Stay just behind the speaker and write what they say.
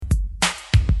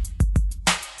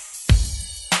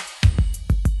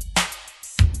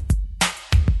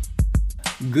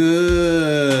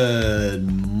Good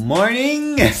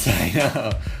morning.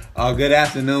 Or good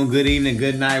afternoon, good evening,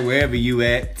 good night, wherever you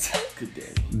at. Good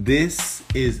day. This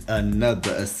is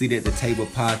another A Seat at the Table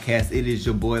podcast. It is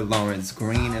your boy Lawrence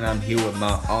Green, and I'm here with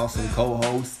my awesome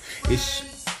co-host.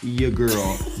 It's your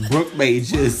girl, Brooke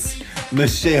Majors,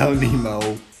 Michelle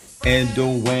Nemo, and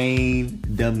Dwayne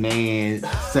the Man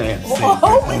Sampson.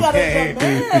 Whoa, we gotta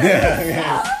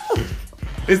man.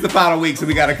 It's the final week, so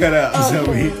we gotta cut up.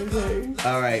 Okay.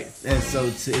 All right, and so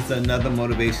it's another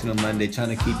Motivational Monday,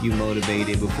 trying to keep you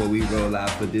motivated before we roll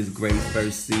out for this great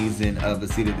first season of A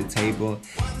Seat at the Table.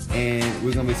 And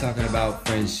we're going to be talking about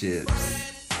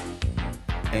friendships.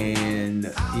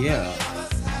 And yeah,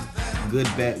 good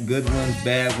ones,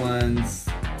 bad ones,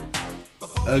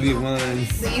 ugly ones,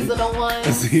 Seasonal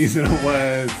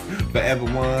ones, forever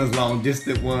ones, long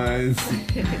distance ones,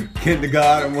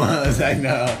 kindergarten ones. I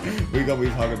know. We're going to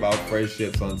be talking about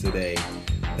friendships on today.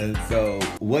 And so,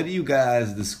 what do you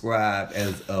guys describe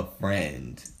as a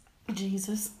friend?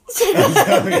 Jesus. He's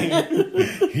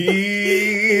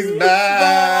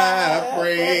my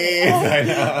friend. I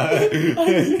know.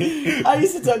 I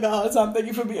used to tell God all the time, thank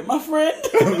you for being my friend.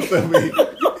 I'm so weak.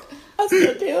 I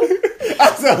still do.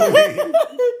 I'm so weak.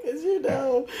 Because you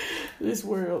know, this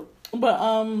world. But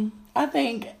I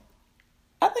think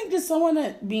just someone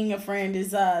that being a friend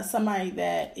is somebody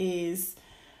that is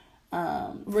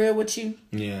real with you.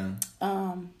 Yeah.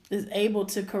 Is able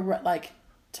to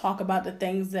talk about the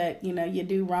things that you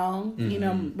do wrong.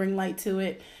 Mm-hmm. Bring light to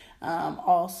it.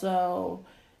 Also,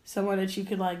 someone that you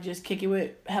could just kick it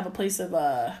with, have a place of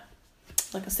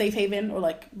like a safe haven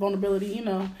or vulnerability.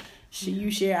 You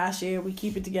share, I share, we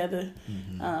keep it together.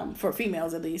 Mm-hmm. For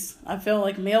females at least, I feel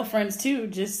like male friends too.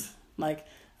 Just like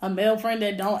a male friend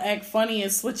that don't act funny and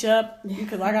switch up,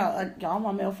 because I got all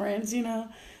my male friends, and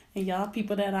y'all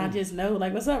people that I just know,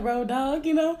 what's up, road dog,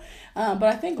 But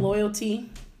I think loyalty.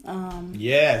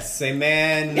 Yes,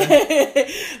 amen.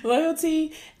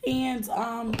 Loyalty and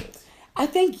I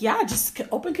think just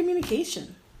open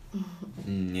communication.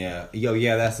 Yeah,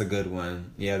 that's a good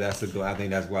one. Yeah, that's a good. I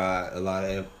think that's why a lot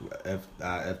of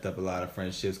I effed up a lot of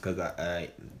friendships, because I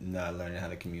not learning how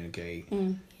to communicate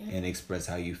and express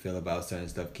how you feel about certain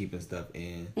stuff, keeping stuff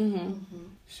in. Mm-hmm.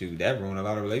 Shoot, that ruined a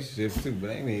lot of relationships too.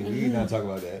 But we not talking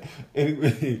about that.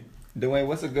 Anyway, Dwayne,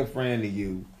 what's a good friend to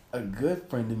you? A good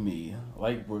friend to me,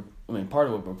 part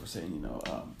of what Brooke was saying,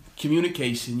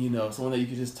 communication. Someone that you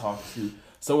can just talk to,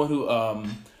 someone who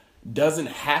doesn't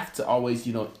have to always,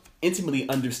 intimately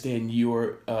understand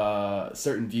your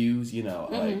certain views.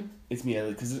 It's me,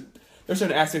 because there's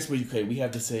certain aspects where we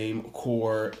have the same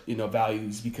core,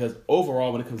 values. Because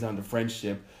overall, when it comes down to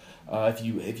friendship, if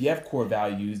you have core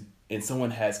values and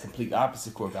someone has complete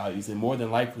opposite core values, then more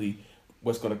than likely,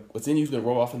 what's in you is gonna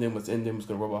roll off on them. What's in them is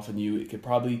gonna roll off on you. It could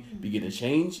probably begin to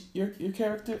change your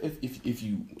character if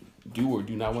you do or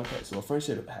do not want that. So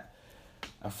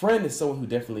a friend is someone who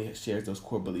definitely shares those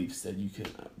core beliefs that you can,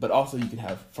 but also you can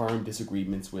have firm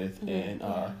disagreements with and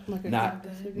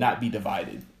not be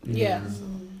divided. Yeah.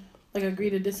 Mm-hmm. Agree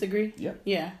to disagree. Yep.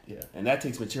 Yeah. Yeah, and that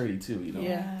takes maturity too.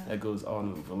 Yeah. That goes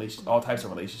on all types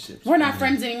of relationships. We're not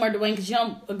friends anymore, Dwayne, because you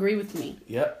don't agree with me.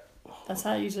 Yep. That's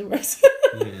how it usually works.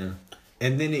 Yeah.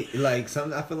 And then I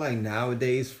feel like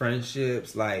nowadays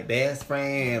friendships, best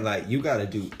friend, you gotta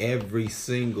do every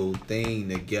single thing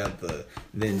together.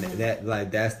 Then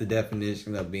that's the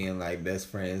definition of being best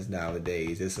friends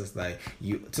nowadays. It's just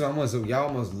y'all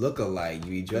almost look alike.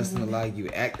 You be dressing alike, you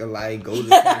act alike, go to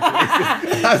the same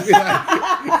places.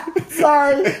 I be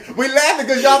sorry. We laughing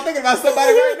because y'all thinking about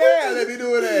somebody right now that be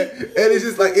doing that. And it's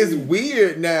just it's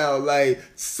weird now.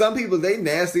 Some people, they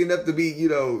nasty enough to be,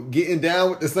 getting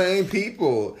down with the same people.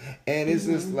 And it's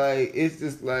just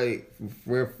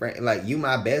we're friends, you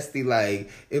my bestie,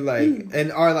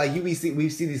 and we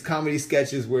see these comedy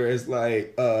sketches where it's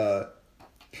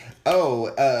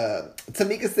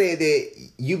Tamika said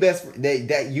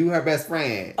that you her best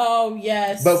friend. Oh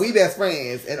yes. But we best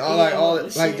friends, and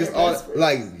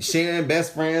sharing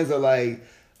best friends or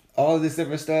all of this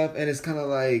different stuff, and it's kind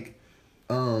of I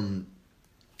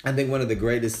think one of the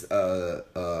greatest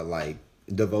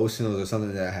devotionals or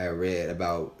something that I had read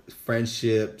about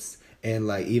friendships and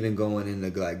even going into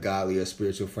godly or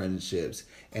spiritual friendships,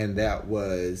 and that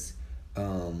was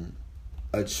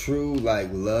a true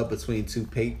love between two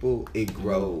people. It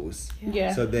grows,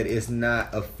 so that it's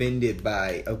not offended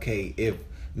by, okay, if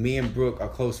me and Brooke are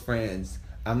close friends,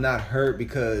 I'm not hurt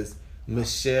because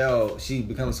Michelle, she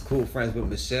becomes cool friends with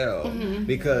Michelle,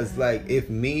 because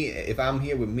if I'm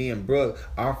here with me and Brooke,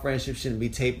 our friendship shouldn't be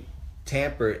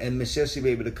tampered, and Michelle should be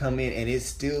able to come in and it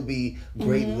still be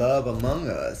great love among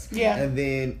us. Yeah. And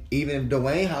then even if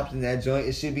Dwayne hops in that joint,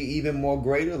 it should be even more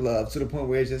greater love, to the point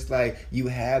where it's just like you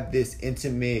have this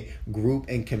intimate group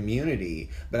and community.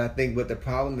 But I think what the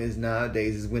problem is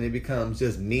nowadays is when it becomes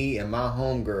just me and my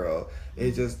homegirl,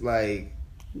 it's just like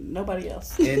nobody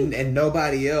else. and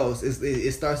nobody else.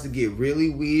 It starts to get really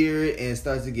weird and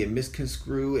starts to get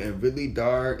misconstrued and really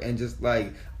dark and just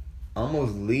like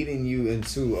almost leading you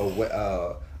into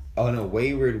on a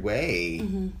wayward way.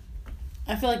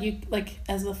 I feel like you, like,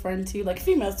 as a friend too, like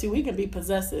females too, we can be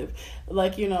possessive.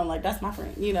 Like, you know, like, that's my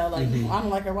friend, you know, like, I don't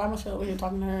like her, why am I over here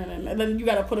talking to her? And then you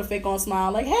gotta put a fake on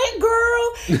smile, like, hey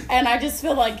girl. And I just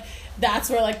feel like that's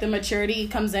where like the maturity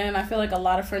comes in. And I feel like a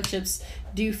lot of friendships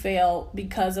do fail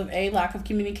because of A, lack of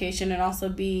communication, and also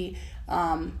B,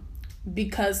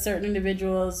 because certain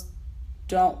individuals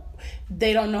don't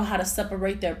know how to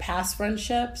separate their past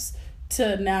friendships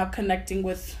to now connecting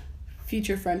with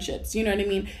future friendships. You know what I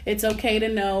mean? It's okay to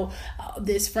know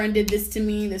this friend did this to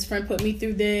me, this friend put me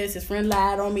through this friend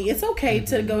lied on me. It's okay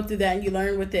to go through that and you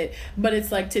learn with it. But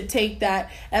it's like to take that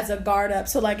as a guard up.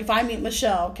 So like if I meet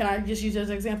Michelle, can I just use it as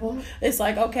an example? It's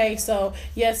like, okay, so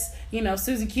yes, you know,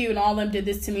 Susie Q and all of them did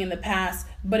this to me in the past.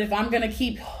 But if I'm going to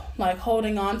keep like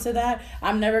holding on to that,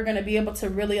 I'm never going to be able to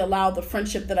really allow the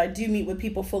friendship that I do meet with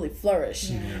people fully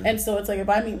flourish. And so it's like if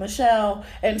I meet Michelle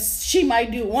and she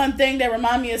might do one thing that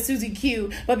remind me of Susie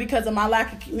Q, but because of my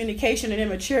lack of communication and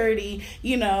immaturity,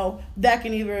 you know, that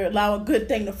can either allow a good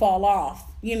thing to fall off.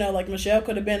 You know, like Michelle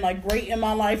could have been like great in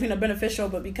my life, you know, beneficial,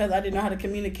 but because I didn't know how to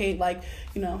communicate, like,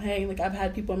 you know, hey, like I've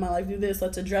had people in my life do this,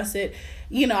 let's address it.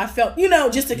 You know, I felt, you know,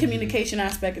 just the communication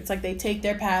aspect. It's like they take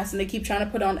their past and they keep trying to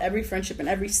put on every friendship and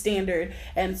every standard.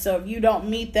 And so if you don't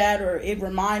meet that or it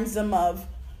reminds them of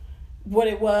what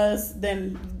it was,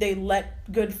 then they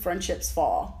let good friendships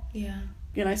fall. Yeah.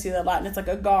 You know, I see that a lot, and it's like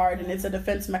a guard, and it's a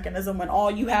defense mechanism when all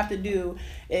you have to do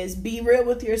is be real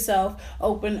with yourself,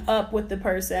 open up with the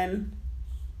person,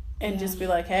 and just be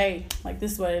like, hey, like,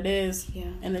 this is what it is. Yeah.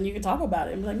 And then you can talk about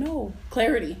it and be like, no,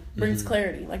 clarity brings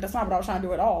clarity. Like, that's not what I was trying to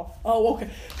do at all. Oh,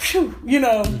 okay. Phew, you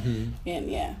know.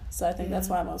 And, yeah. So I think that's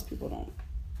why most people don't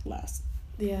last.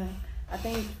 Yeah. I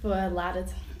think for a lot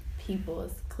of people,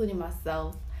 including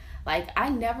myself, like, I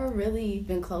never really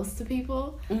been close to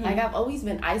people. Like, I've always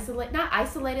been isolated. Not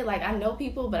isolated, like, I know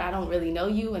people, but I don't really know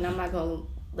you, and I'm not going to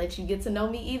let you get to know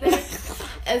me either.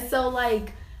 And so,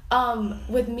 like,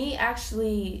 with me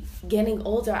actually getting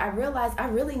older, I realized I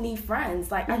really need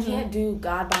friends. Like, I can't do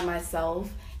God by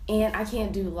myself, and I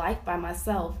can't do life by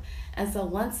myself. And so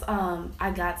once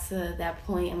I got to that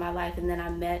point in my life, and then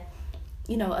I met,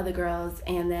 you know, other girls,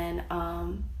 and then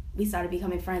we started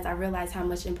becoming friends, I realized how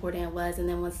much important it was. And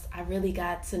then once I really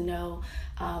got to know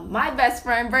my best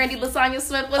friend, Brandy Lasagna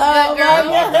Smith, was good, girl. Oh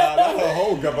my God, that's a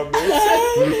whole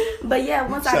government. But yeah,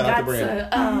 once Shout I out got to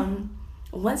to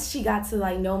once she got to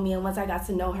like know me, and once I got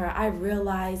to know her, I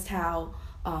realized how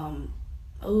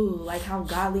like how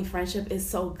godly friendship is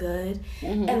so good.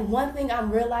 And one thing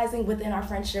I'm realizing within our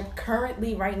friendship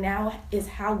currently right now is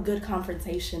how good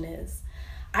confrontation is.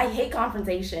 I hate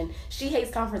confrontation. She hates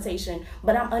confrontation.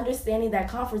 But I'm understanding that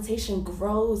confrontation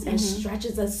grows and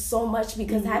stretches us so much,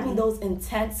 because having those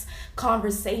intense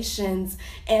conversations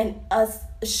and us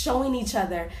showing each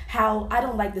other how I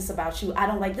don't like this about you, I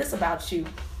don't like this about you,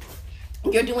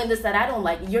 you're doing this that I don't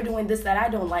like, you're doing this that I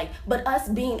don't like, but us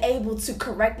being able to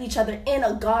correct each other in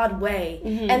a God way.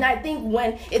 And I think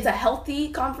when it's a healthy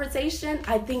confrontation,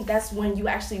 I think that's when you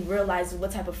actually realize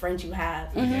what type of friend you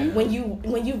have. When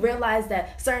you realize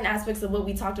that certain aspects of what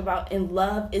we talked about in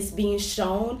love is being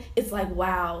shown, it's like,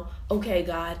 wow, okay,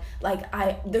 God, like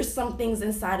there's some things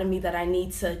inside of me that I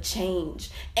need to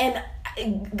change. And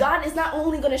God is not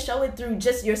only going to show it through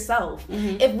just yourself.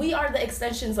 If we are the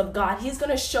extensions of God, he's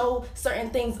going to show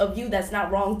certain things of you that's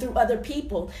not wrong through other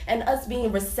people. And us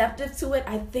being receptive to it,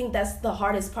 I think that's the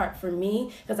hardest part for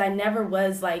me, because I never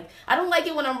was like, I don't like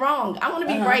it when I'm wrong. I want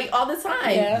to be right all the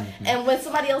time. And when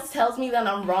somebody else tells me that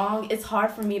I'm wrong, it's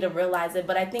hard for me to realize it.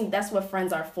 But I think that's what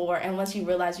friends are for. And once you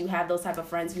realize you have those type of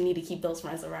friends, you need to keep those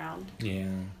friends around. Yeah.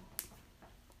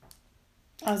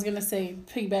 I was gonna say,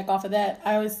 piggyback off of that.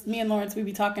 Me and Lawrence, we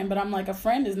be talking, but I'm like, a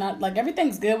friend is not like,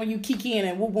 everything's good when you kiki in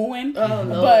and woo-wooing.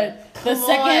 But the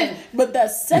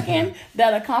second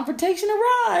that a confrontation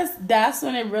arises, that's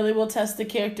when it really will test the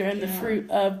character and the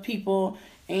fruit of people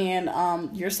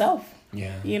and yourself.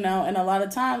 Yeah. You know, and a lot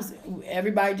of times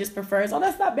everybody just prefers, oh,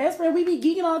 that's my best friend. We be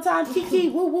geeking all the time.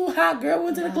 Kiki, woo woo, hot girl,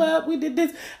 went to the club, we did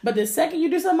this. But the second you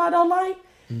do something I don't like,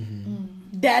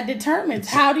 that determines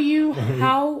how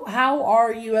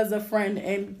are you as a friend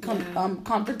in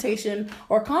confrontation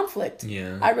or conflict.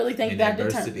 I really think that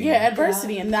determines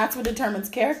adversity, and that's what determines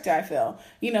character. I feel,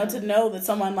 to know that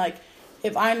someone, like,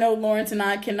 if I know Lawrence and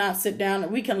I cannot sit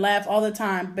down, we can laugh all the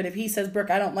time, but if he says, Brooke,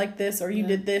 I don't like this, or you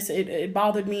did this, it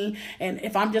bothered me, and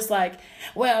if I'm just like,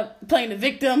 well, playing the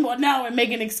victim, well, now and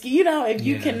making an excuse, if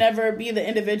you can never be the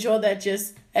individual that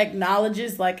just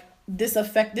acknowledges, like, this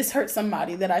hurt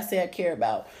somebody that I say I care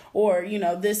about, or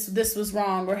this was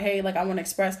wrong, or hey, like, I want to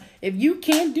express. If you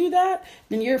can't do that,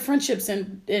 then your friendship's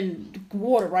in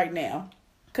water right now,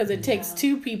 because it takes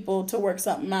two people to work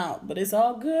something out. But it's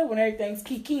all good when everything's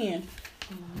kicking.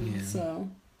 So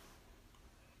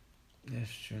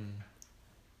that's true.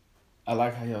 I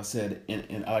like how y'all said,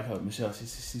 and I like how Michelle she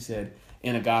said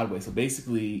in a God way. So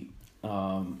basically,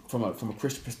 from a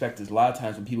Christian perspective, a lot of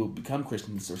times when people become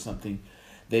Christians or something,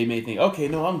 they may think, okay,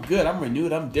 no, I'm good, I'm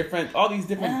renewed, I'm different. All these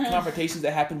different confrontations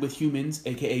that happen with humans,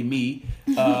 aka me,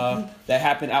 that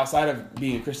happen outside of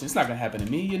being a Christian, it's not gonna happen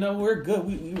to me. We're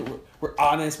good. We're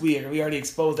honest. We already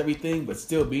exposed everything, but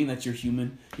still, being that you're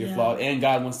human, you're flawed, and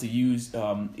God wants to use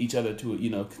each other to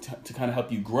to kind of help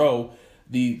you grow.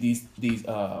 These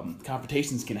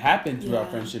confrontations can happen through our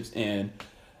friendships, and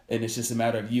it's just a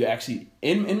matter of you actually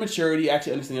in maturity,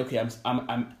 actually understanding. Okay,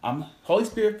 I'm Holy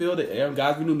Spirit filled.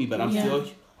 God's renewed me, but I'm still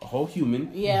a whole human.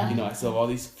 I still have all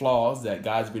these flaws that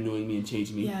God's renewing me and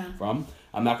changing me from.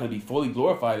 I'm not going to be fully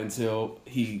glorified until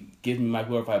He gives me my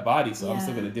glorified body. So I'm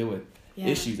still going to deal with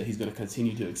issues that He's going to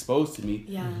continue to expose to me.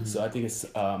 So I think it's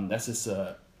that's just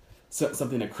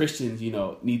something that Christians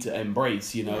need to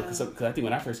embrace. Because I think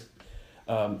when I first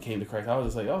came to Christ, I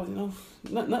was just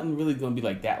like, nothing really gonna be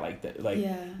like that,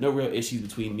 no real issues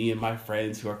between me and my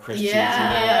friends who are Christians.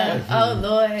 Oh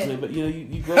Lord. But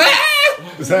you grow.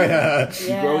 You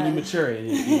grow and you mature,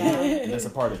 and that's a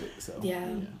part of it. So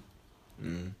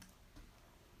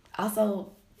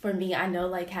Also, for me, I know,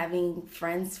 like, having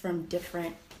friends from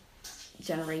different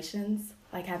generations,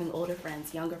 like having older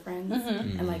friends, younger friends,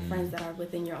 and like friends that are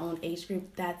within your own age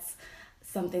group. That's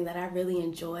something that I really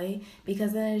enjoy,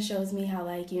 because then it shows me how,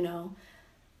 like,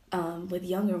 with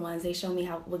younger ones, they show me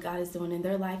what God is doing in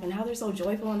their life and how they're so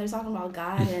joyful when they're talking about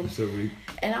God,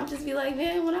 and I'll just be like,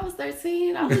 man, when I was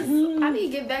 13, I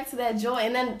need to get back to that joy.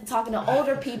 And then talking to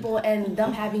older people and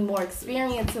them having more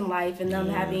experience in life, and them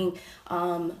having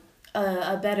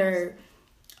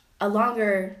a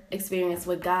longer experience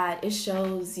with God, it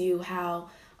shows you how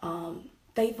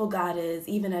faithful God is,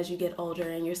 even as you get older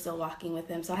and you're still walking with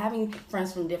Him. So having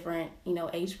friends from different,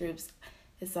 age groups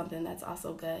is something that's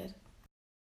also good.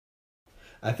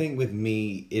 I think with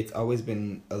me, it's always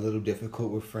been a little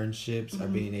difficult with friendships, or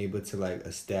being able to, like,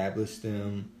 establish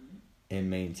them and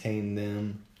maintain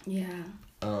them.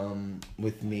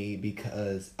 With me,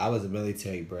 because I was a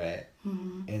military brat,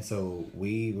 and so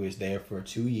we was there for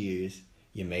 2 years.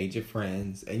 You made your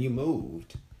friends and you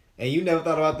moved. And you never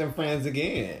thought about them friends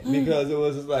again, because it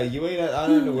was just like, I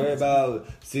don't have to worry about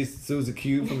Susie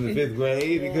Q from the 5th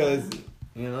grade, because,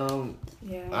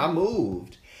 I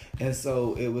moved. And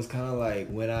so it was kind of like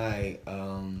when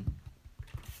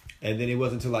and then it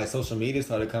wasn't until, like, social media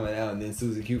started coming out, and then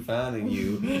Susie Q finding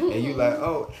you, and you're like,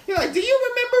 do you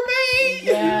remember me?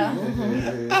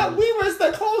 We were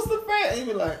so close to friends. And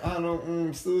you're like, I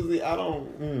don't, Susie, I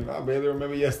barely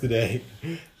remember yesterday.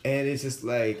 And it's just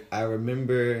like, I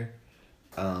remember,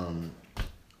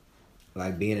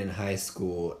 like, being in high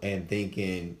school and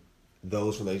thinking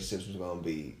those relationships was going to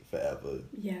be forever.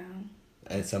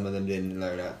 And some of them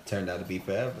turned out to be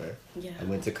forever. I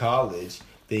went to college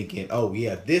thinking,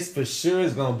 this for sure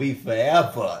is going to be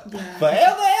forever.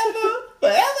 Forever,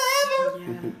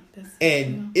 ever.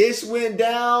 And Ish went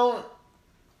down,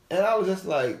 and I was just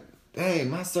like, dang,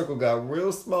 my circle got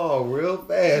real small, real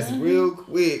fast, real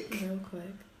quick.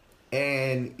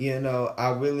 And, I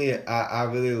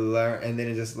really learned, and then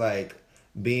it's just like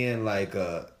being like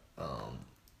a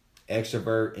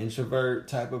extrovert, introvert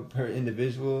type of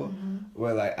individual,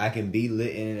 where, like, I can be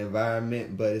lit in an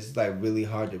environment, but it's, like, really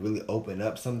hard to really open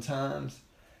up sometimes.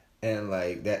 And,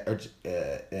 like, that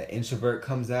introvert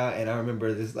comes out, and I remember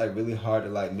it's, like, really hard to,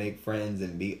 like, make friends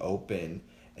and be open.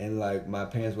 And, like, my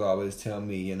parents would always tell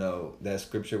me, that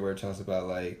scripture where it talks about,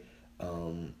 like,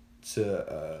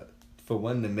 for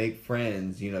one to make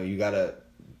friends, you gotta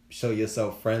show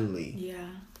yourself friendly.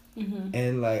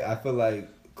 And, like, I feel like,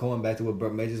 going back to what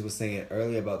Brooke Majors was saying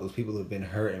earlier about those people who've been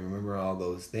hurt and remember all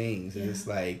those things, it's just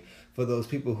like, for those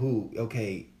people who,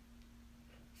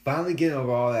 finally getting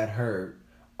over all that hurt,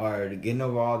 or getting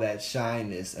over all that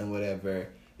shyness and whatever,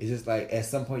 it's just like, at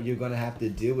some point you're going to have to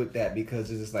deal with that, because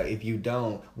it's just like, if you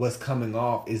don't, what's coming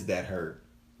off is that hurt.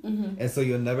 And so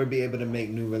you'll never be able to make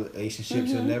new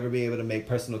relationships. You'll never be able to make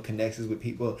personal connections with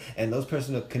people. And those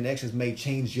personal connections may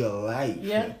change your life.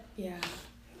 Yeah.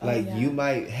 Like you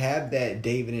might have that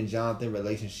David and Jonathan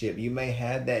relationship. You may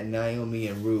have that Naomi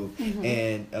and Ruth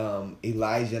and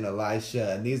Elijah and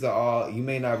Elisha. And these are all, you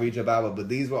may not read your Bible, but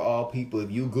these were all people,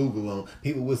 if you Google them,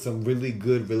 people with some really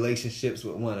good relationships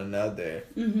with one another.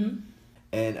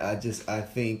 And I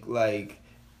think like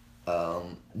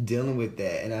dealing with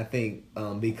that, and I think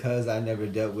because I never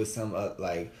dealt with some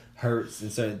like hurts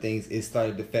and certain things, it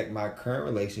started to affect my current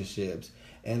relationships.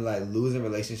 And like losing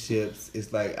relationships,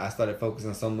 it's like I started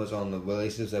focusing so much on the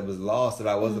relationships that was lost that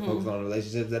I wasn't focused on the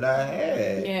relationships that I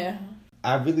had. Yeah.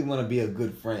 I really want to be a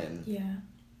good friend. Yeah.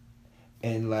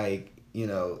 And like, you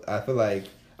know, I feel like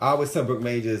I always tell Brooke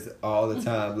Majors all the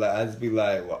time, like I just be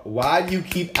like, why do you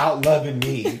keep out loving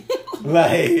me?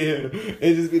 Like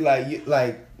it just be like,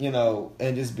 you know,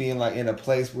 and just being like in a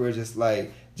place where it's just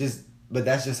like but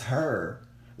that's just her.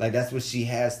 Like, that's what she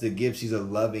has to give. She's a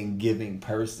loving, giving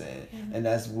person. And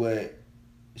that's what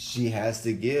she has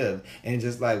to give. And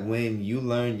just like when you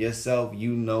learn yourself,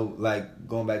 you know, like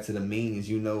going back to the meanings,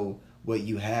 you know what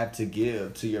you have to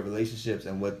give to your relationships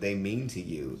and what they mean to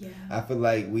you. I feel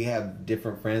like we have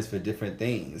different friends for different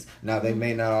things. Now, they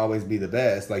may not always be the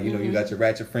best. Like, you know, you got your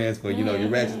ratchet friends for, you know, your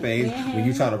ratchet things. When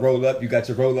you're trying to roll up, you got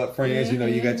your roll up friends. You know,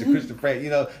 you got your Christian friends. You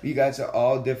know, you got your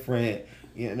all different,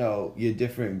 you know, your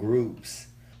different groups.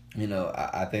 You know,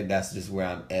 I think that's just where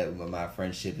I'm at with my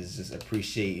friendship, is just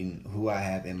appreciating who I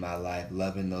have in my life,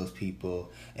 loving those people,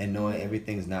 and knowing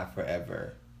everything's not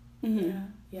forever. Yeah.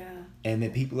 And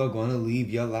that people are going to leave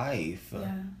your life.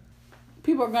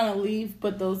 People are going to leave,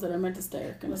 but those that are meant to stay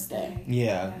are going to stay.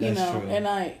 Yeah, that's you know, true.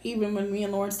 And even when me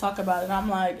and Lawrence talk about it, I'm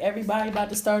like, everybody about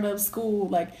to start up school,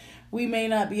 like, we may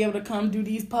not be able to come do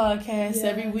these podcasts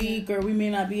every week, or we may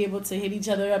not be able to hit each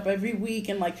other up every week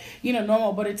and, like, you know,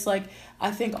 normal. But it's like, I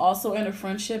think also in a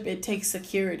friendship, it takes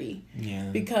security.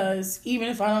 Because even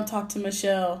if I don't talk to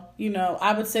Michelle, you know,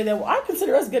 I would say that, well, I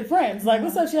consider us good friends. Like,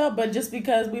 what's up, Michelle? But just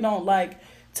because we don't, like,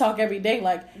 talk every day,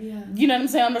 like, you know what I'm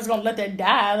saying? I'm just going to let that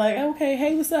die. Like, okay,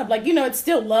 hey, what's up? Like, you know, it's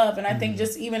still love. And I think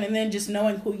just even, and then just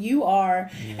knowing who you are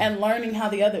and learning how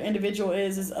the other individual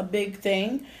is a big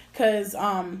thing. Because,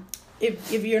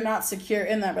 if you're not secure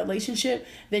in that relationship,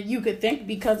 then you could think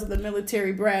because of the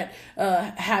military brat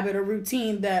habit or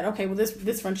routine that, okay, well,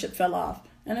 this friendship fell off.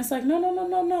 And it's like,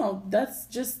 no. That's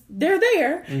just, they're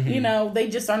there. You know, they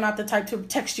just are not the type to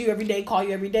text you every day, call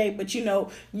you every day. But, you know,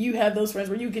 you have those friends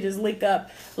where you could just link up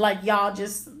like y'all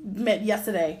just met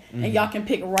yesterday. And y'all can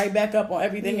pick right back up on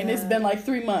everything. And it's been like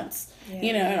 3 months.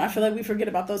 You know, and I feel like we forget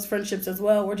about those friendships as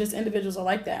well. We're just individuals are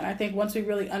like that. And I think once we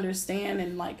really understand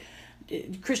and, like,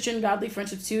 Christian godly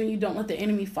friendships too, and you don't let the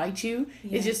enemy fight you.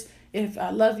 It's just, if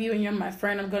I love you and you're my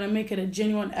friend, I'm going to make it a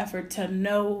genuine effort to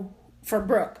know, for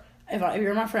Brooke, if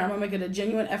you're my friend, I'm going to make it a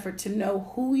genuine effort to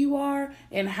know who you are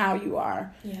and how you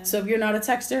are. So if you're not a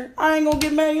texter, I ain't going to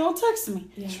get mad, you don't text me.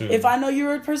 If I know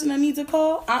you're a person that needs a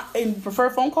call and prefer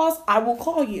phone calls, I will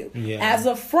call you. As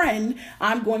a friend,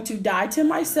 I'm going to die to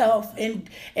myself and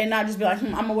not just be like,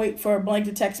 I'm going to wait for a blank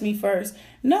to text me first.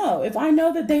 No, if I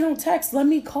know that they don't text, let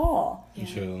me call.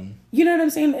 True. You know what I'm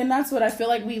saying? And that's what I feel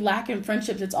like we lack in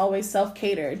friendships. It's always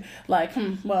self-catered. Like,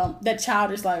 well, that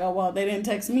child is like, oh, well, they didn't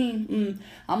text me.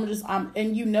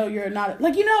 And you know you're not,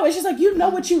 like, you know, it's just like, you know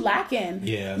what you lack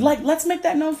in. Like, let's make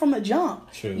that known from the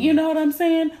jump. True. You know what I'm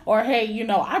saying? Or, hey, you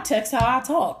know, I text how I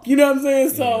talk. You know what I'm saying?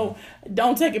 So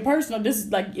don't take it personal. This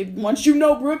is like, once you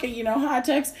know Brooke and you know how I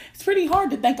text, it's pretty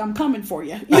hard to think I'm coming for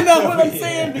you. You know what I'm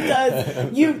saying?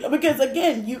 Because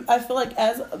again, I feel like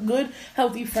as good,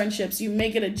 healthy friendships, you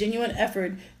make it a genuine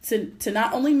effort to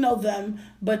not only know them,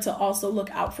 but to also look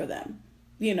out for them.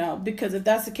 You know, because if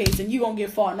that's the case, then you're going to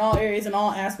get fought in all areas and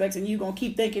all aspects, and you're going to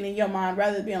keep thinking in your mind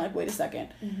rather than being like, wait a second,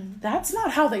 that's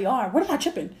not how they are. What am I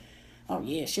tripping? Oh,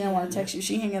 yeah, she don't want to text you.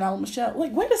 She hanging out with Michelle.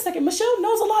 Like, wait a second. Michelle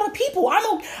knows a lot of people.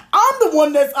 I'm the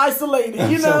one that's isolated,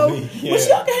 you know?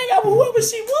 Michelle can hang out with whoever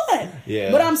she wants.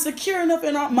 But I'm secure enough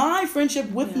in my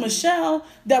friendship with Michelle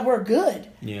that we're good.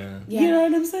 You know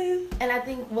what I'm saying? And I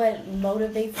think what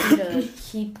motivates you to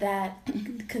keep that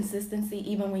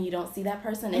consistency even when you don't see that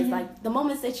person is like the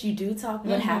moments that you do talk,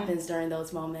 what happens during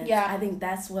those moments. I think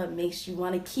that's what makes you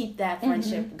want to keep that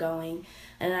friendship going.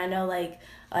 And I know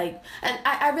and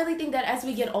I really think that as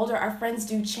we get older, our friends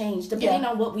do change depending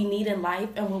on what we need in life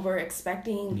and what we're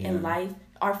expecting in life.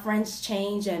 Our friends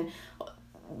change, and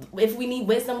if we need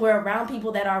wisdom, we're around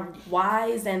people that are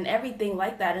wise and everything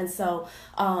like that. And so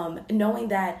knowing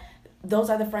that those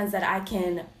are the friends that I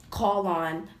can call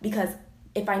on because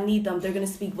if I need them, they're going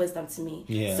to speak wisdom to me.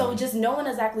 Yeah. So just knowing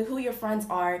exactly who your friends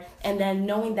are, and then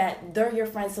knowing that they're your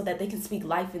friends so that they can speak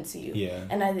life into you. Yeah.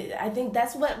 And I think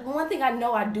that's one thing I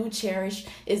know I do cherish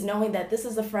is knowing that this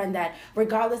is a friend that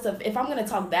regardless of if I'm going to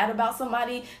talk bad about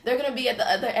somebody, they're going to be at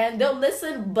the other end. They'll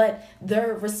listen, but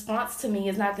their response to me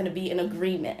is not going to be in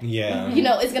agreement. Yeah. You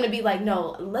know, it's going to be like,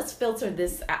 no, let's filter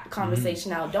this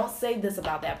conversation out. Don't say this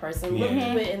about that person. Look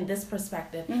through it in this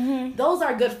perspective. Those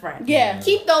are good friends. Yeah.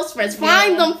 Keep those friends.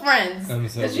 Find them friends.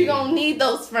 Because you're going to need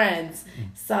those friends.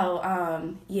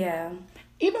 So, yeah.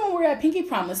 Even when we were at Pinky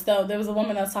Promise, though, there was a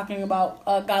woman that was talking about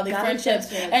godly friendships.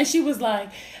 friendships. And she was like,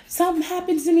 something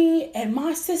happened to me, and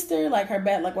my sister, like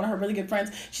one of her really good friends,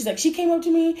 she's like, she came up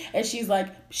to me, and she's like,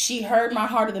 she heard my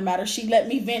heart of the matter. She let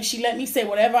me vent. She let me say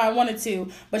whatever I wanted to.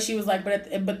 But she was like,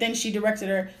 but then she directed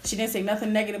her. She didn't say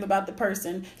nothing negative about the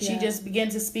person. She just began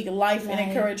to speak life and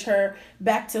encourage her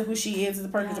back to who she is as a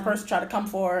person. Because the person tried to come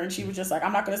for her, and she was just like,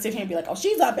 I'm not going to sit here and be like, oh,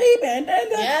 she's a baby.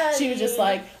 And she was just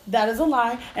like, that is a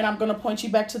lie, and I'm going to point you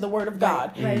back to the word of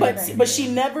God. But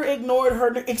she never ignored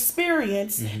her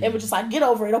experience. It was just like, get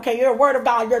over it. Okay, you're a word of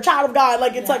God. You're a child of God.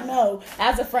 Like, it's like, no,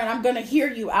 as a friend, I'm going to hear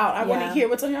you out. I want to hear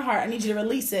what's on your heart. I need you to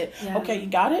release it. Okay, you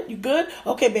got it? You good?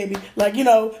 Okay, baby. Like, you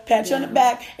know, pat you on the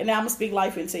back, and now I'm going to speak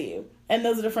life into you. And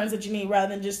those are the friends that you need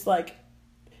rather than just like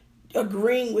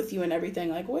agreeing with you and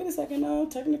everything. Like, wait a second, no,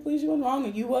 technically you went wrong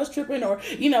and you was tripping, or,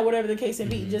 you know, whatever the case may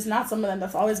be. Just not some of them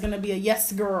that's always going to be a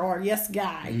yes girl or a yes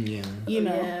guy, you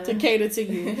know, to cater to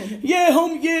you.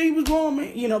 Homie, he was wrong,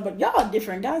 man. You know, but y'all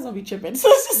different. Guys don't be tripping. So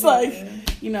it's just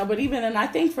like, you know, but even, and I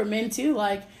think for men too,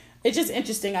 like, it's just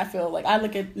interesting. I feel like I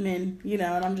look at men, you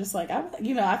know, and I'm just like,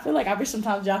 I feel like I wish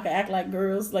sometimes y'all could act like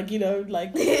girls, like, you know,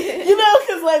 like, you know,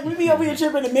 because like we be over here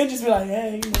tripping and men just be like,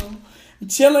 hey, you know,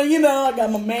 chilling, you know, I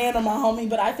got my man or my homie.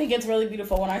 But I think it's really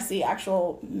beautiful when I see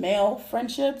actual male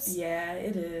friendships. Yeah,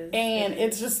 it is. And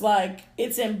it's just like,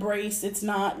 it's embraced. It's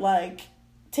not like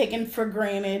taken for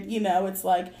granted, you know. It's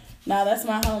like, nah, that's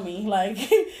my homie, like,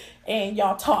 and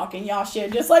y'all talk and y'all share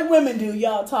just like women do.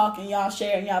 Y'all talk and y'all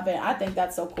share and y'all vent. I think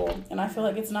that's so cool, and I feel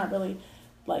like it's not really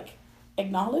like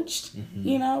acknowledged,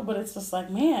 you know. But it's just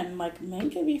like, man, like men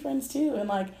can be friends too, and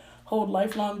like hold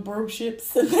lifelong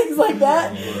broships and things like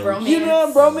that. Bromance. You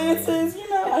know, bromances. You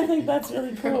know, I think that's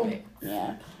really cool.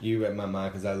 Yeah. You read my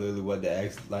mind because I literally wanted to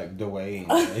ask like Dwayne,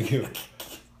 like,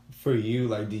 for you,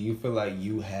 like, do you feel like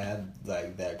you have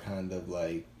like that kind of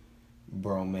like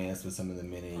bromance with some of the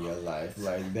men in your life,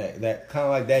 like that kind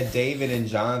of like that David and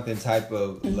Jonathan type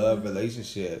of love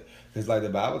relationship? Because like the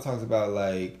Bible talks about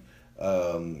like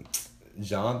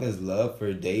Jonathan's love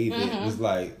for David was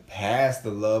like past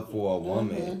the love for a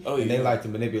woman. And they like to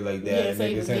manipulate that and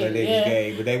make it seem like they was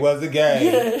gay, but they wasn't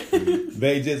gay.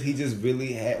 He just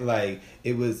really had like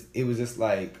it was just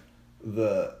like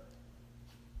the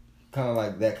kind of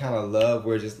like that kind of love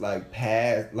where just like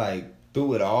past like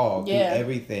through it all, through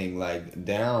everything, like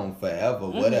down forever,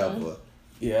 whatever.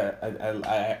 Yeah, I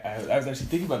was actually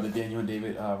thinking about the Daniel and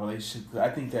David relationship. I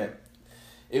think that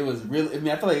it was really, I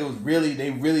mean, I feel like it was really,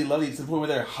 they really loved each other to the point where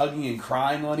they're hugging and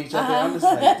crying on each other. I'm just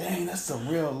like, dang, that's some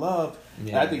real love.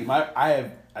 Yeah. And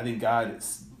I think God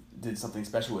did something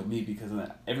special with me because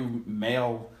every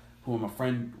male who I'm a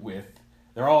friend with,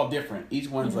 they're all different. Each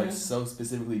one's like so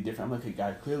specifically different. I'm like, okay,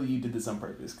 God, clearly you did this on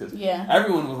purpose. Because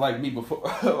everyone was like me before.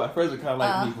 My friends were kind of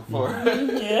like me before.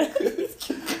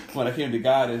 When I came to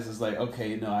God, it's just like,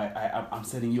 okay, no, I'm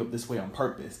setting you up this way on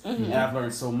purpose. And I've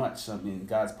learned so much. I mean,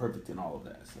 God's perfect in all of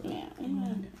that. So.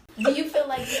 Do you feel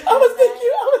like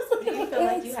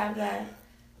you have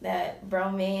that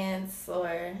bromance,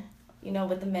 or, you know,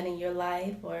 with the men in your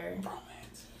life, or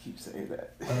bromance? Keep saying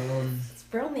that. It's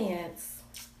bromance.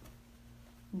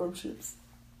 Broships.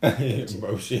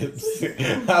 Broships.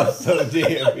 I'm so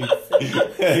damn.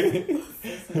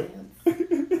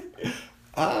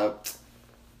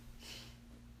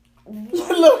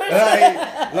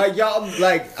 like y'all,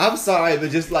 like, I'm sorry, but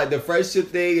just like the friendship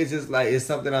thing is just like, it's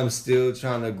something I'm still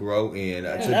trying to grow in. To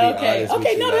be honest with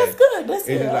you, no, like, that's good. That's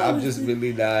good. Just, like, I'm just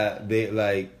really not big.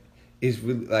 Like, it's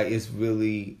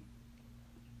really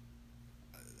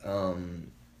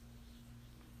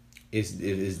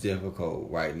it's difficult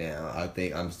right now. I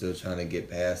think I'm still trying to get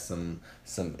past some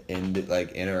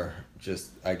inner,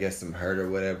 just, I guess, some hurt or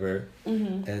whatever.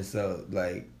 And so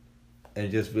like, and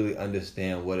just really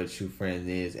understand what a true friend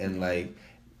is, and like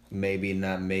maybe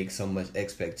not make so much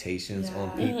expectations on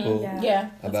people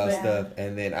about stuff.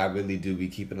 And then I really do be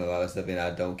keeping a lot of stuff, and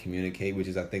I don't communicate, which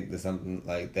is, I think, there's something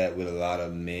like that with a lot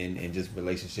of men and just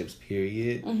relationships,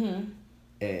 period.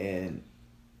 And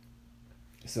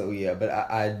So yeah, but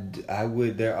I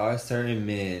would. There are certain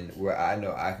men where I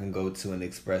know I can go to and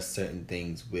express certain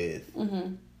things with,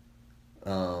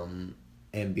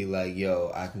 and be like,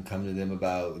 yo, I can come to them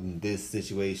about this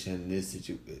situation,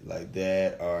 like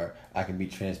that, or I can be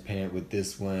transparent with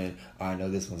this one, or I know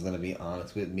this one's gonna be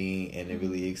honest with me, and it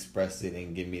really express it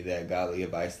and give me that godly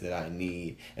advice that I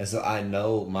need, and so I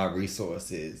know my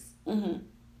resources.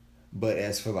 But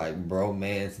as for like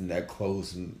bromance and that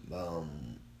close,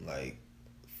 like.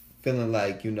 Feeling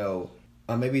like, or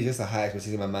maybe just a high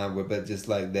expectation in my mind, but just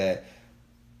like that,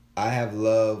 I have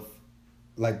love,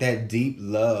 like that deep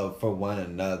love for one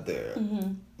another,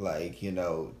 like,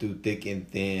 through thick and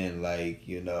thin, like,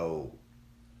 through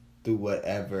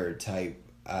whatever type.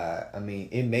 I mean,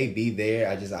 it may be there.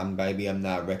 I'm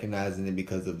not recognizing it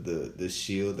because of the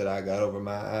shield that I got over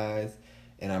my eyes,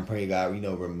 and I'm praying God,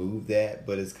 remove that.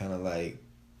 But it's kind of like,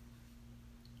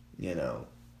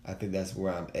 I think that's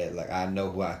where I'm at. Like, I know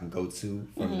who I can go to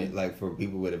from it. Like, for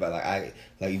people with it, like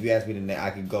if you ask me to, I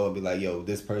could go and be like, yo,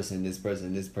 this person,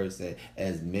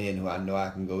 as men who I know I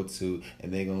can go to,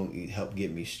 and they're gonna help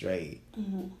get me straight.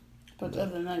 But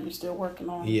other than that, you're still working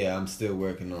on. Yeah, I'm still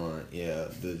working on. Yeah,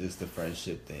 just the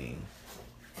friendship thing.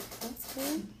 That's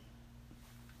good.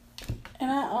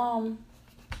 And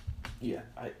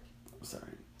sorry.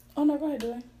 Oh no, go ahead,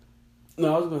 Dwayne.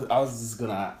 No, I was just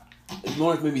gonna.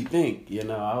 Lawrence made me think,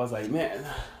 I was like, man,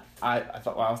 I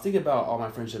thought, while I was thinking about all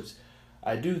my friendships,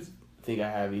 I do think I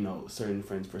have, certain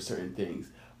friends for certain things,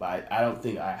 but I don't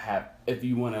think I have, if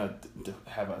you want to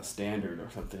have a standard or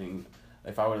something,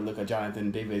 if I were to look at Jonathan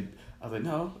and David, I was like,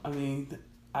 no, I mean,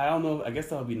 I don't know, I guess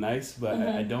that would be nice, but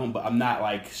I don't, but I'm not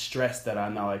like stressed that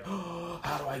I'm not like, oh,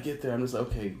 how do I get there? I'm just like,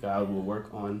 okay, God will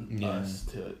work on us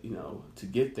to, to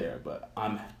get there, but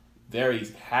I'm very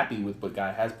happy with what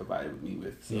God has provided me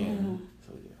with. So,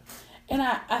 so yeah. And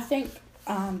I think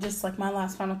just like my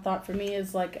last final thought for me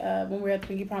is like when we were at the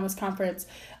Pinky Promise conference,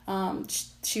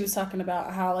 she was talking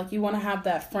about how like you want to have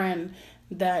that friend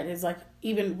that is like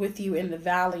even with you in the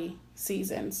valley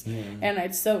seasons. And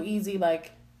it's so easy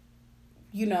like,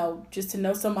 just to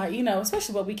know somebody,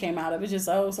 especially what we came out of. It's just,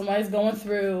 somebody's going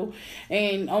through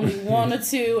and only one or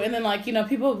two. And then, like,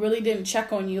 people really didn't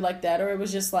check on you like that. Or it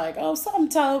was just like, something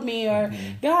told me or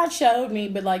God showed me.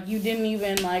 But, like, you didn't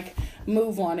even, like,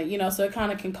 move on it, So it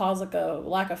kind of can cause, like, a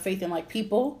lack of faith in, like,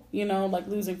 people, like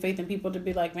losing faith in people to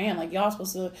be like, man, like, y'all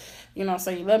supposed to,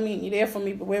 say you love me and you're there for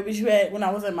me. But where was you at when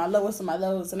I was at my lowest of my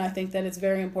lows? And I think that it's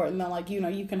very important that, like,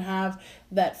 you can have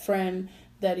that friend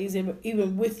that is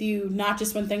even with you, not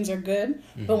just when things are good,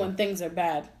 but when things are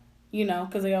bad,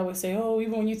 because they always say,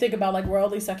 even when you think about like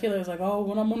worldly secular, it's like,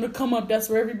 when I'm on the come up, that's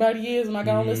where everybody is, and I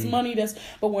got all this money,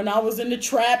 but when I was in the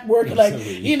trap working, like,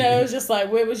 it's just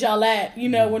like, where was y'all at,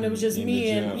 when it was just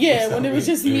me and, when it was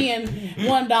just me and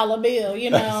 $1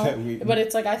 bill, but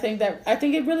it's like, I think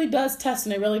it really does test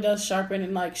and it really does sharpen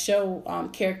and like show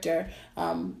character,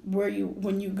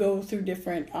 when you go through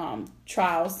different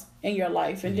trials in your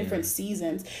life and different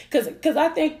seasons, because I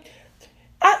think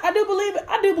I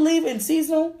do believe in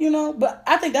seasonal, but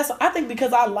I think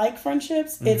because I like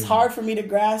friendships, it's hard for me to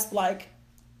grasp like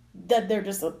that they're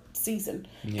just a season,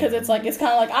 because it's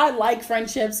kind of like I like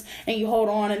friendships and you hold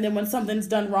on, and then when something's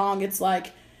done wrong, it's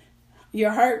like you're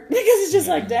hurt because it's just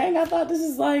like, dang, I thought this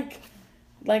is like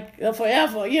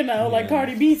forever, like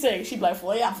Cardi B saying, she'd be like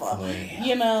forever,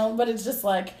 but it's just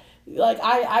like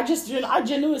I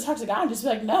genuinely talk to God, I'm just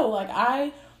like, no, like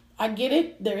I get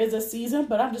it, there is a season,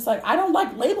 but I'm just like, I don't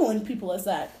like labeling people as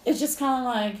that. It's just kind of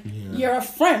like, you're a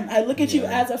friend. I look at you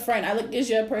as a friend. I look at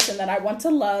you as a person that I want to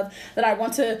love, that I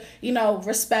want to,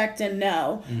 respect and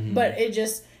know. But it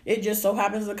just so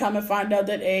happens to come and find out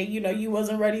that, you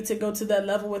wasn't ready to go to that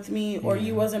level with me, or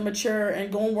you wasn't mature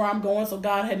and going where I'm going, so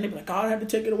God had to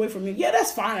take it away from me. Yeah,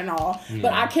 that's fine and all.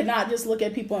 But I cannot just look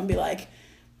at people and be like,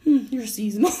 you're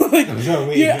seasonal. Because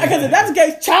if that's the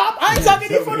case, chop, I ain't talking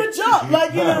to you from the jump.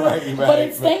 Like, but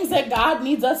it's things that God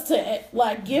needs us to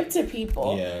like give to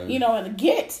people, and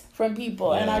get from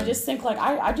people. And I just think like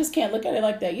I just can't look at it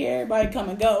like that. Yeah, everybody come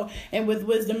and go. And with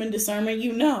wisdom and discernment,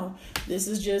 this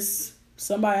is just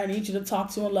somebody I need you to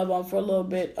talk to and love on for a little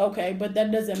bit. Okay, but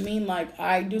that doesn't mean like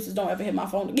deuces don't ever hit my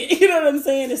phone again. You know what I'm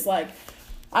saying? It's like,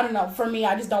 I don't know. For me,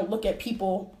 I just don't look at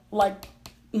people like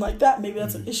that. Maybe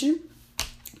that's an issue.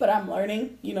 But I'm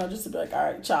learning, just to be like, all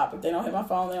right, chop. If they don't hit my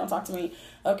phone, they don't talk to me.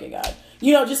 Okay, God.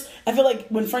 I feel like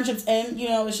when friendships end,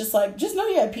 it's just like, just know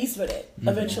you had peace with it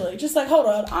eventually. Just like, hold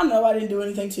on. I know I didn't do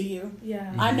anything to you.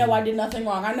 Yeah. I know I did nothing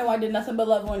wrong. I know I did nothing but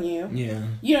love on you. Yeah.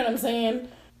 You know what I'm saying?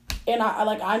 And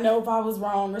I know if I was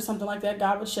wrong or something like that,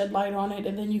 God would shed light on it,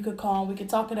 and then you could call and we could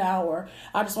talk it out, or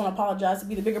I just want to apologize to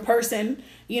be the bigger person,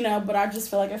 but I just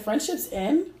feel like if friendships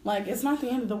end, like, it's not the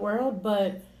end of the world,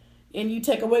 and you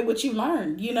take away what you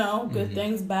learned, good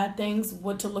things, bad things,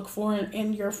 what to look for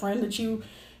in your friend that you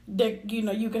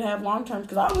could have long term.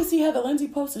 Because I always see Heather Lindsay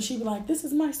post and she'd be like, this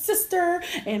is my sister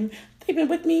and they've been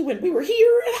with me when we were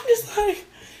here, and I'm just like,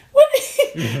 what?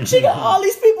 She got all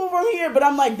these people from here, but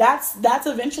I'm like, that's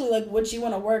eventually like what you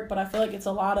want to work. But I feel like it's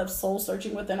a lot of soul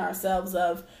searching within ourselves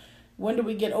of when do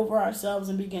we get over ourselves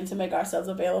and begin to make ourselves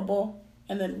available,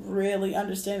 and then really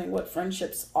understanding what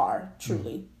friendships are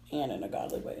truly and in a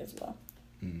godly way as well.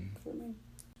 For me,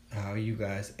 how are you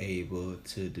guys able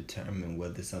to determine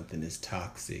whether something is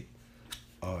toxic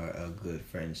or a good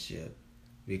friendship?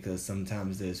 Because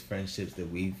sometimes there's friendships that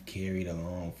we've carried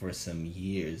along for some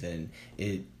years, and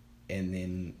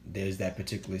then there's that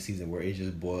particular season where it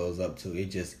just boils up to it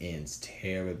just ends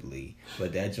terribly.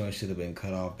 But that joint should have been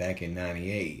cut off back in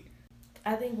 '98.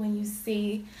 I think when you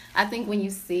see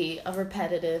a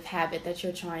repetitive habit that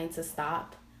you're trying to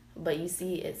stop, but you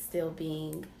see it still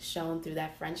being shown through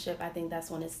that friendship, I think that's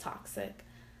when it's toxic.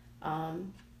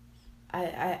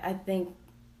 I think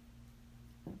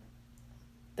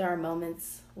there are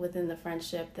moments within the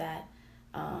friendship that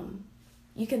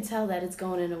you can tell that it's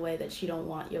going in a way that you don't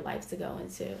want your life to go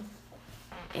into,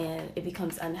 and it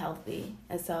becomes unhealthy.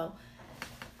 And so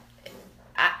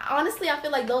I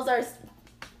feel like those are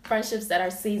friendships that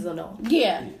are seasonal.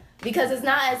 Yeah. Because it's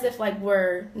not as if like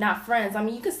we're not friends. I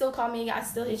mean, you can still call me. I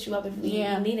still hit you up if you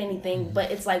need anything.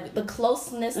 But it's like the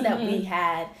closeness that we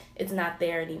had, it's not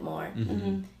there anymore.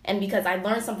 And because I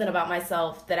learned something about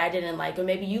myself that I didn't like, or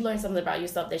maybe you learned something about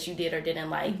yourself that you did or didn't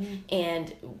like,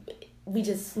 and we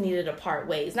just needed to part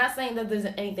ways. Not saying that there's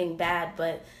anything bad,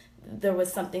 but there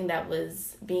was something that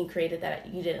was being created that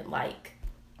you didn't like.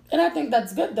 And I think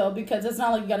that's good, though, because it's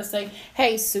not like you got to say,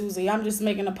 hey, Susie, I'm just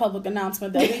making a public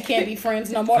announcement that we can't be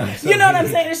friends no more. You know what I'm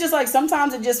saying? It's just like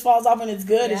sometimes it just falls off and it's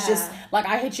good. Yeah. It's just like,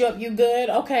 I hit you up, you good?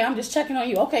 Okay, I'm just checking on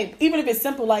you. Okay, even if it's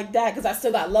simple like that, because I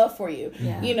still got love for you.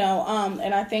 Yeah.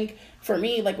 And I think for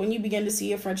me, like when you begin to see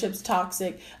your friendships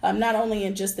toxic, not only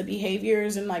in just the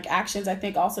behaviors and like actions, I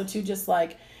think also too just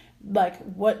like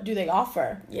what do they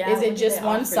offer? Yeah, is it just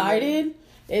one-sided?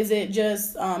 Is it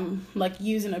just like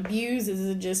use and abuse? Is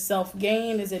it just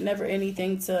self-gain? Is it never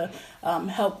anything to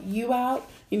help you out?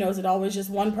 Is it always just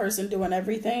one person doing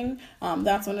everything?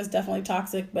 That's when it's definitely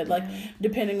toxic. But like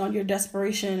depending on your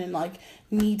desperation and like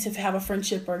need to have a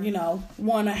friendship or,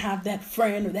 want to have that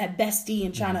friend or that bestie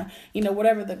and trying to,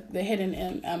 whatever the hidden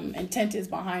intent is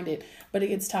behind it. But it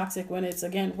gets toxic when it's,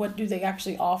 again, what do they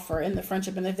actually offer in the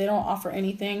friendship? And if they don't offer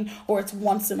anything, or it's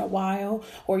once in a while,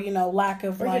 or, lack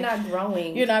of, or like... Or you're not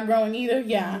growing. You're not growing either,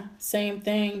 yeah. Same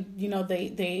thing,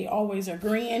 they always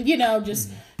agreeing,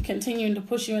 just continuing to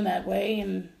push you in that way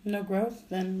and no growth,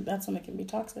 then that's when it can be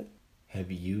toxic.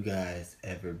 Have you guys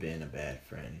ever been a bad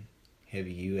friend? Have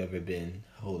you ever been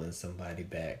holding somebody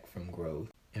back from growth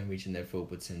and reaching their full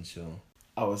potential?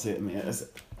 I would say, it's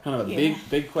kind of a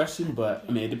big question, but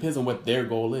it depends on what their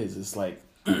goal is. It's like,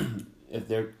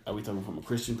 are we talking from a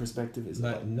Christian perspective?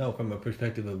 No, from a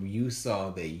perspective of you saw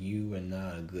that you were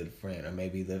not a good friend, or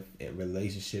maybe the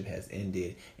relationship has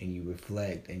ended and you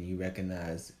reflect and you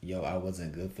recognize, I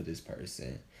wasn't good for this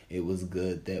person. It was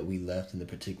good that we left in the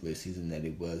particular season that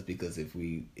it was, because if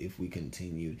we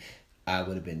continued, I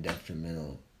would have been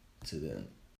detrimental to them.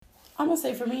 I'm gonna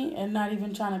say for me, and not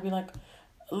even trying to be like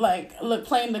look,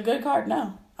 playing the good card.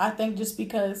 No, I think just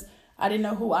because I didn't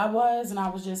know who I was, and I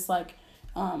was just like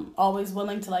always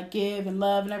willing to like give and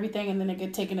love and everything, and then it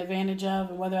get taken advantage of,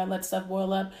 and whether I let stuff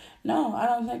boil up. No, I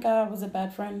don't think I was a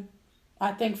bad friend.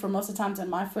 I think for most of the times in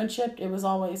my friendship, it was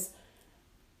always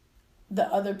the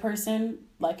other person,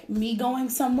 like me going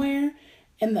somewhere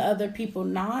and the other people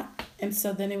not. And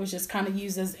so then it was just kind of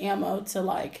used as ammo to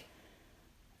like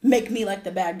make me like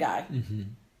the bad guy.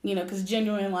 Because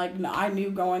genuinely, like, I knew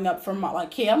growing up from my,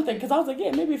 like, kid, I'm thinking, because I was like,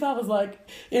 maybe if I was, like,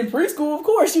 in preschool, of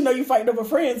course, you fighting over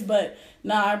friends. But,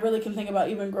 I really can think about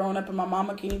even growing up, and my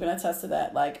mama can even attest to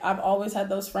that. Like, I've always had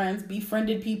those friends,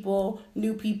 befriended people,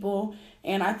 new people,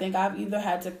 and I think I've either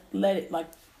had to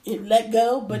let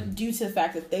go, but due to the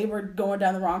fact that they were going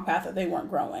down the wrong path, that they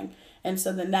weren't growing. And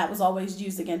so then that was always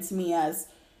used against me as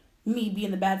me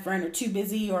being the bad friend or too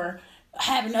busy or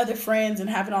having other friends and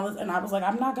having all this, and I was like,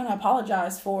 I'm not gonna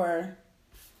apologize for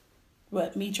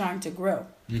me trying to grow,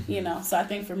 So I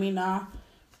think for me, nah.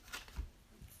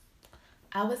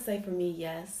 I would say for me,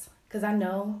 yes, because I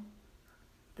know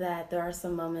that there are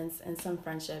some moments and some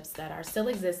friendships that are still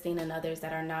existing and others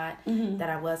that are not. That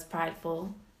I was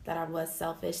prideful, that I was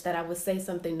selfish, that I would say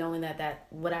something knowing that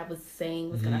what I was saying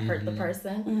was going to hurt the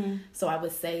person. So I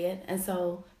would say it. And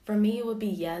so for me, it would be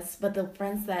yes. But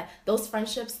those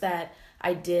friendships that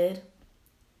I did,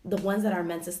 the ones that are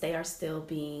meant to stay are still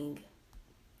being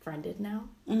friended now.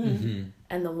 And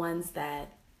the ones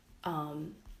that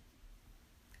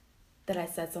that I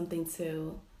said something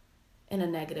to in a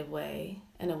negative way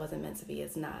and it wasn't meant to be,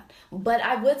 it's not. But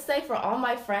I would say for all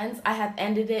my friends, I have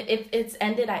ended it. If it's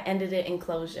ended, I ended it in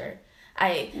closure.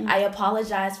 I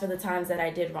apologize for the times that I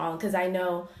did wrong, because I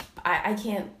know I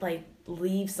can't like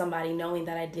leave somebody knowing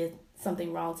that I did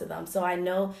something wrong to them. So I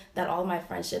know that all my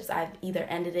friendships, I've either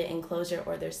ended it in closure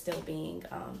or they're still being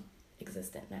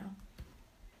existent now.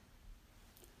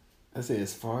 I say,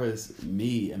 as far as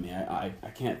me, I mean, I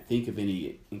can't think of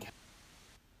any.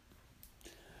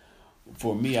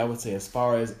 For me, I would say, as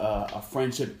far as a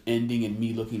friendship ending and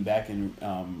me looking back and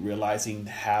realizing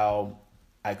how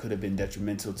I could have been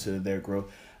detrimental to their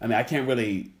growth. I mean, I can't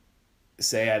really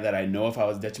say that I know if I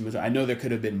was detrimental. I know there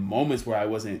could have been moments where I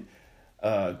wasn't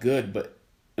good, but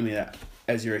I mean,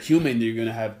 as you're a human, you're going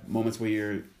to have moments where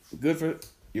you're good for,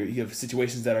 you have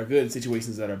situations that are good and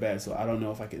situations that are bad. So I don't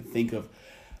know if I can think of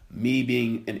me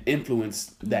being an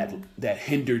influence that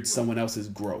hindered someone else's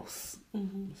growth.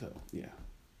 So, yeah.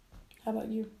 How about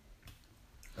you?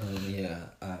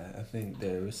 I think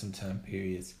there were some time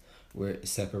periods where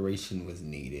separation was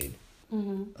needed.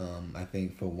 I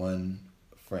think for one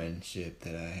friendship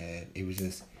that I had, it was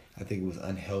just, I think it was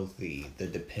unhealthy, the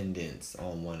dependence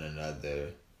on one another,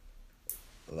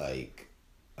 like,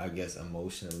 I guess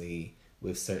emotionally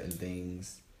with certain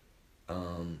things.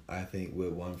 I think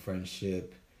with one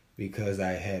friendship, because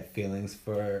I had feelings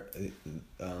for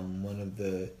one of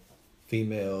the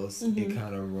females, it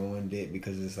kind of ruined it,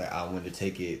 because it's like I wanted to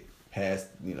take it past,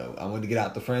 I wanted to get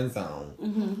out the friend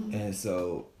zone. And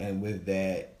so, and with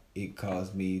that, it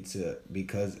caused me to,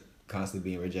 because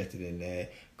constantly being rejected in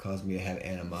that, caused me to have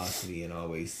animosity and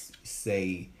always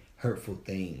say hurtful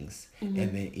things. And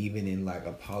then even in like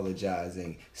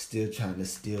apologizing, still trying to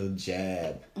still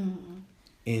jab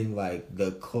in like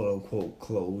the quote unquote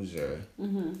closure.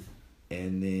 And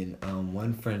then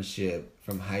one friendship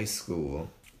from high school,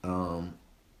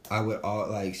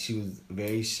 she was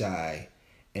very shy,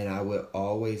 and I would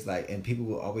always and people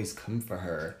would always come for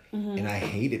her, and I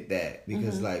hated that,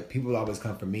 because people would always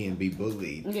come for me and be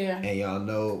bullied. And y'all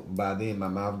know by then my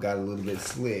mouth got a little bit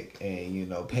slick,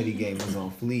 and petty game was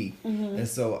on fleek. And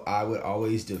so I would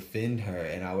always defend her,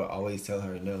 and I would always tell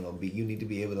her, no, you need to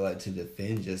be able to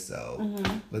defend yourself.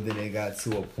 But then it got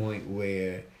to a point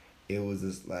where it was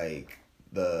just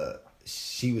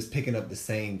she was picking up the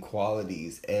same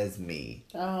qualities as me.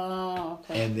 Oh,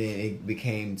 okay. And then it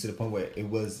became to the point where it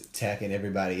was attacking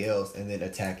everybody else and then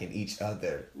attacking each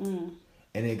other. And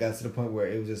it got to the point where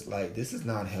it was just this is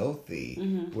not healthy.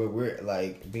 Where we're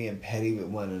being petty with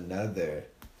one another.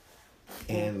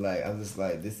 And I'm just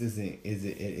this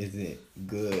isn't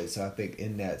good. So I think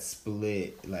in that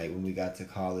split, when we got to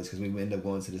college, because we ended up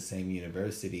going to the same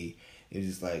university, it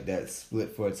was just that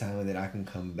split for a time, and then I can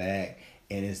come back.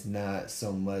 And it's not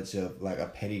so much of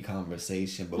a petty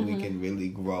conversation, but we can really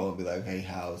grow and be like, hey,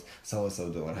 how's so-and-so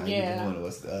doing? How you doing?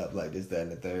 What's up? This, that,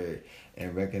 and the third.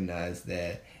 And recognize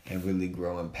that and really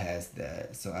growing past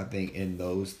that. So I think in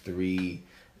those three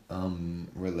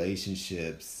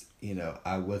relationships,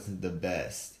 I wasn't the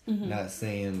best. Not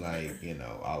saying I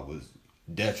was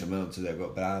detrimental to their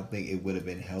growth, but I don't think it would have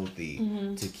been healthy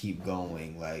to keep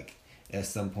going. At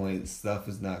some point, stuff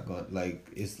is not going,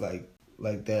 it's like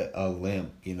that a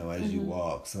limp, as you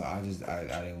walk. So I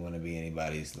didn't want to be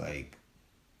anybody's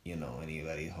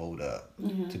anybody hold up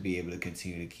to be able to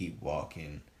continue to keep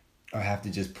walking or have to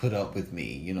just put up with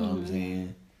me. You know what I'm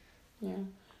saying? Yeah.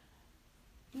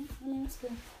 I mean, it's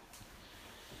good.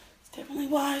 It's definitely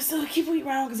wise to keep you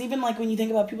around, because even when you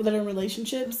think about people that are in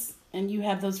relationships, and you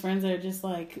have those friends that are just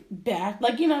back,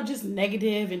 just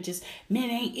negative and just men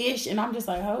ain't ish. And I'm just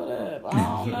hold up. I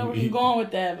don't know where you're going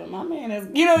with that, but my man is,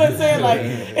 you know what I'm saying?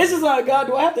 It's just God,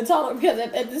 do I have to tolerate? Because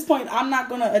at this point, I'm not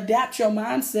going to adapt your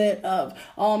mindset of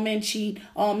all men cheat,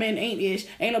 all men ain't ish,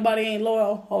 ain't nobody ain't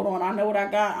loyal. Hold on, I know what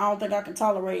I got. I don't think I can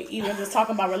tolerate even just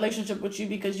talking about relationship with you,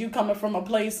 because you coming from a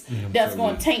place that's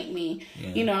going to taint me.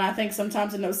 And I think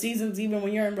sometimes in those seasons, even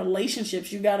when you're in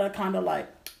relationships, you got to kind of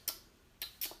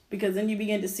because then you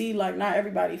begin to see not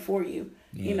everybody for you.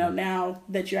 Now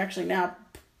that you're actually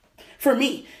for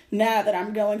me, now that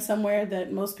I'm going somewhere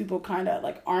that most people kind of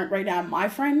like aren't right now my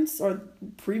friends or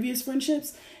previous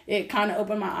friendships, it kind of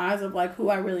opened my eyes of like who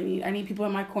I really need. I need people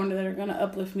in my corner that are going to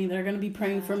uplift me, that are going to be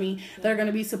praying for me, that are going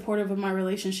to be supportive of my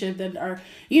relationship, that are,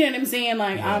 you know what I'm saying?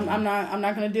 Like, I'm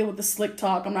not going to deal with the slick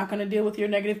talk. I'm not going to deal with your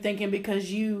negative thinking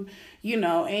because you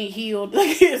know, ain't healed.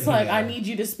 It's like, I need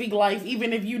you to speak life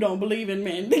even if you don't believe in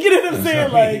men. You know what I'm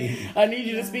saying? Like, I need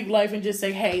you to speak life and just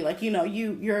say, hey, like, you know,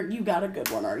 you got a good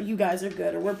one, or you guys are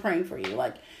good, or we're praying for you.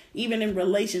 Like, even in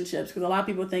relationships, because a lot of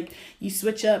people think you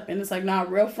switch up and it's like, nah,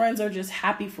 real friends are just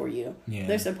happy for you. Yeah.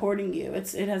 They're supporting you.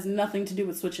 It has nothing to do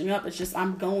with switching up. It's just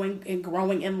I'm going and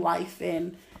growing in life.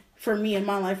 And for me in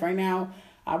my life right now,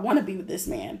 I want to be with this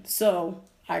man. So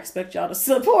I expect y'all to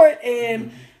support,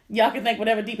 and y'all can think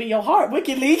whatever deep in your heart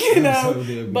wickedly, you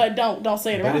know, but don't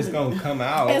say it around. But it's going to come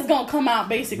out. It's going to come out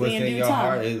basically in due your time.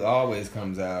 Heart, it always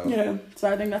comes out. Yeah. So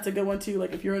I think that's a good one too.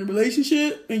 Like if you're in a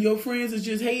relationship and your friends is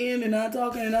just hating and not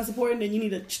talking and not supporting, then you need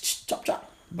to chop.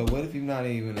 But what if you're not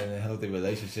even in a healthy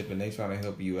relationship and they trying to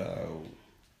help you out?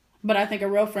 But I think a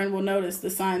real friend will notice the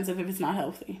signs of if it's not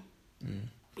healthy.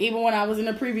 Even when I was in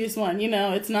the previous one, you know,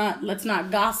 let's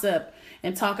not gossip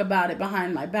and talk about it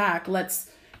behind my back.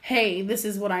 Hey, this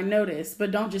is what I noticed. But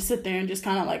don't just sit there and just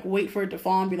kind of like wait for it to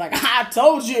fall and be like, I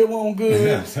told you it won't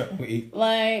good.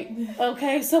 Like,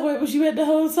 okay, so where was you at the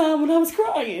whole time when I was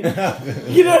crying?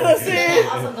 You know what I'm saying?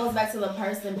 It also goes back to the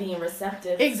person being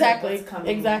receptive. Exactly. To what's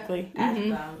coming Exactly. at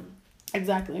them.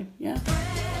 Exactly. Yeah.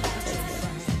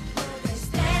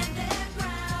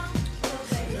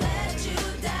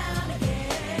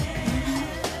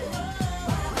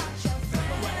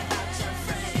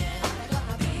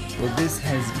 Well, this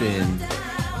has been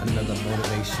another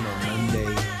Motivational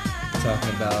Monday, talking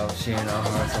about sharing our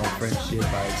hearts on friendship,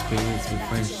 our experience with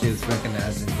friendships,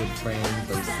 recognizing good friends,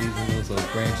 those seasonals, those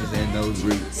branches, and those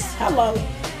roots. Hello.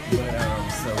 But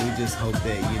so we just hope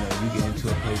that, you know, you get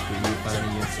into a place where you're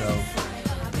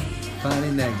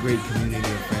finding that great community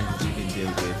of friends that you can deal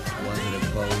with, ones that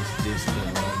are close, distant,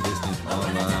 long distance,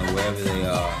 online, wherever they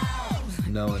are,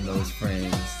 knowing those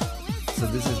friends. So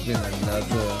this has been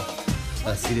another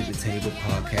Seat at the Table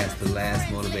podcast, the last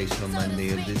Motivational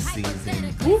Monday of this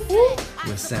season.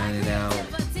 We're signing out.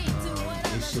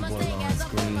 It's your boy Lawrence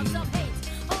Green with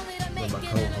my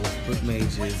co-host Brooke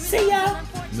Majors. See ya.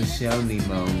 Michelle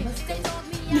Nemo.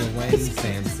 Dwayne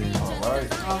Sampson.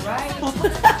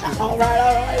 All right.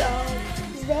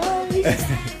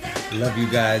 Love you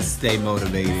guys. Stay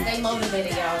motivated. Stay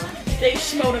motivated, y'all. Stay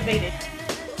motivated.